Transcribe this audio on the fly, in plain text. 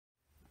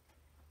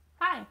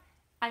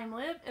I'm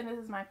Liv, and this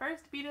is my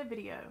first VEDA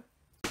video.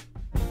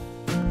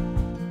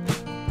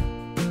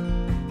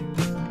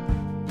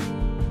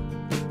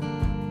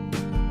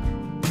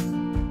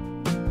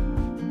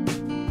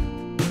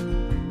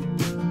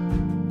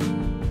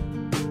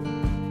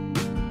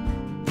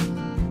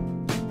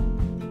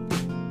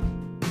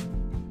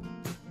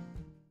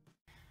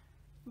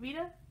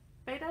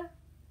 VEDA?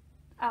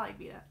 I like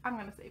VEDA. I'm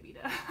gonna say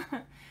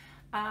VEDA.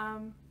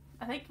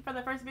 I think for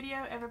the first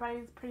video,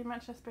 everybody's pretty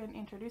much just been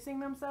introducing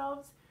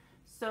themselves.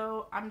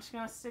 So I'm just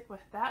gonna stick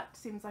with that.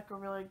 Seems like a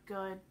really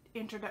good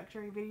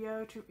introductory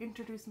video to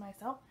introduce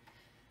myself.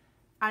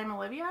 I'm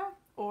Olivia,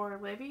 or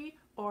Livy,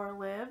 or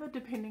Liv,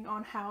 depending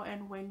on how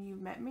and when you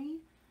met me.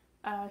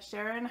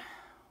 Sharon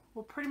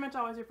will pretty much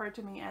always refer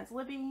to me as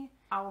Libby.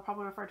 I will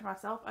probably refer to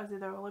myself as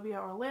either Olivia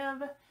or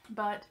Liv,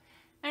 but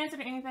I answer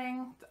to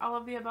anything, to all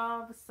of the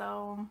above,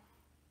 so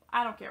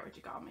I don't care what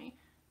you call me.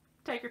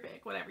 Take your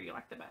pick, whatever you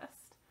like the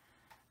best.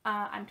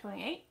 I'm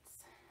 28.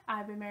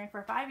 I've been married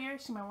for 5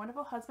 years to my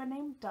wonderful husband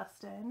named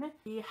Dustin.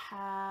 We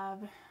have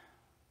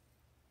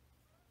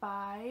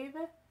 5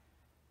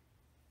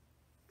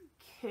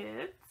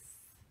 kids,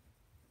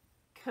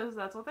 because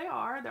that's what they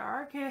are. They're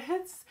our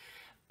kids.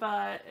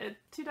 But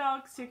 2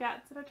 dogs, 2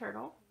 cats, and a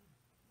turtle.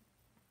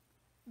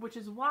 Which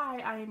is why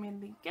I am in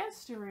the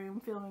guest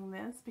room filming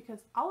this,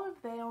 because all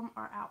of them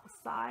are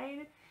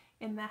outside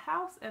in the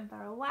house and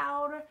they're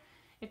loud.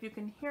 If you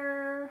can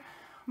hear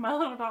my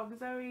little dog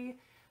Zoe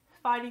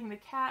fighting the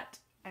cat,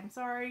 I'm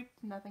sorry,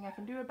 nothing I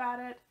can do about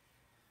it.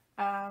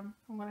 I'm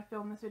going to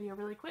film this video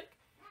really quick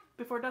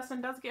before Dustin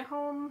does get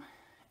home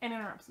and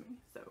interrupts me,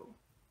 so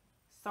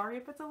sorry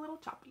if it's a little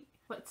choppy.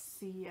 Let's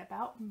see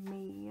about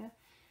me.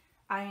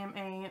 I am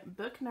a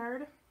book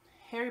nerd,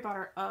 Harry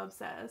Potter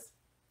obsessed.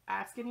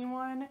 Ask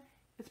anyone,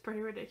 it's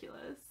pretty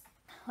ridiculous.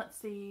 Let's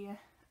see,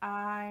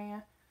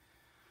 I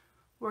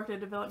worked at a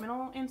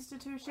developmental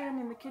institution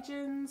in the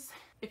kitchens.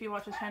 If you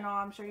watch the channel,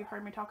 I'm sure you've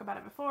heard me talk about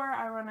it before.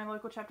 I run a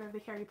local chapter of the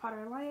Harry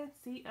Potter Alliance.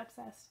 See,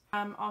 obsessed.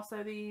 I'm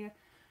also the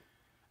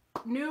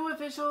new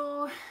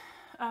official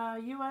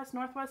U.S.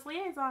 Northwest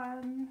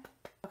liaison.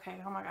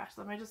 Okay, oh my gosh,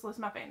 let me just list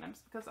my fandoms,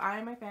 because I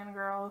am a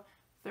fangirl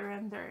through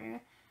and through.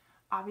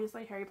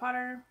 Obviously, Harry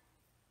Potter,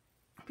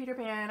 Peter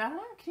Pan. I don't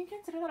know, can you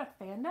consider that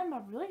a fandom?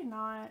 I'm really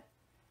not.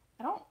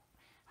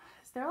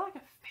 Is there like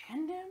a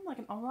fandom, like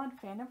an online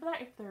fandom for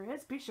that? If there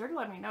is, be sure to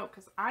let me know,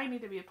 because I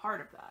need to be a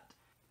part of that.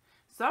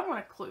 So I'm going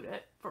to include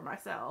it for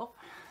myself.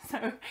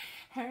 So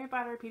Harry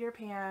Potter, Peter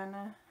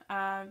Pan,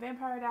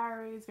 Vampire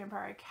Diaries,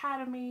 Vampire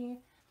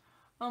Academy.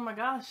 Oh my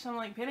gosh, I'm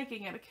like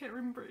panicking and I can't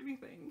remember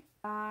anything.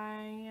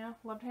 I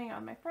love to hang out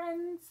with my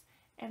friends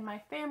and my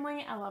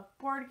family. I love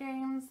board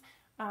games.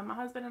 My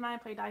husband and I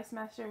play Dice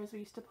Masters. We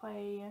used to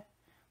play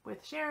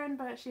with Sharon,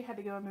 but she had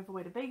to go and move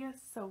away to Vegas,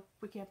 so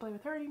we can't play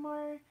with her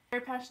anymore.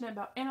 Very passionate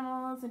about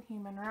animals and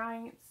human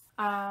rights.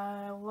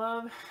 I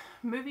love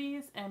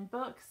movies and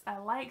books. I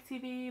like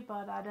TV,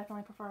 but I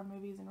definitely prefer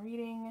movies and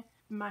reading.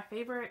 My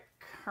favorite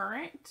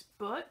current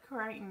book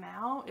right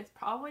now is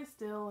probably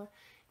still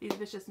These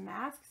Vicious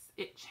Masks.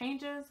 It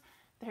changes.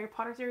 The Harry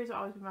Potter series will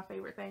always be my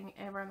favorite thing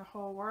ever in the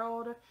whole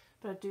world,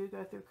 but I do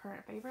go through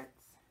current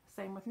favorites.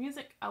 Same with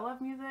music. I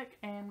love music,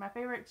 and my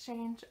favorites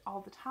change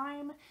all the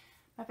time.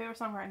 My favorite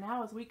song right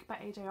now is Weak by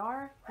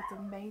AJR. It's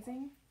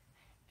amazing.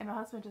 And my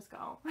husband just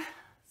got home.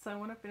 So I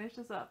want to finish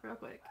this up real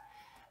quick.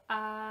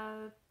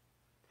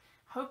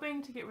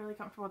 Hoping to get really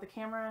comfortable with the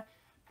camera,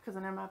 because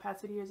I know my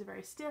past videos are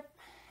very stiff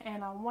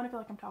and I want to feel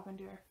like I'm talking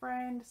to a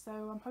friend. So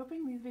I'm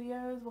hoping these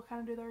videos will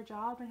kind of do their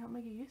job and help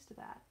me get used to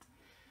that.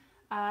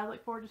 I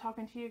look forward to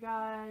talking to you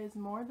guys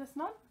more this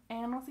month,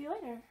 and I'll see you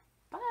later.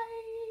 Bye!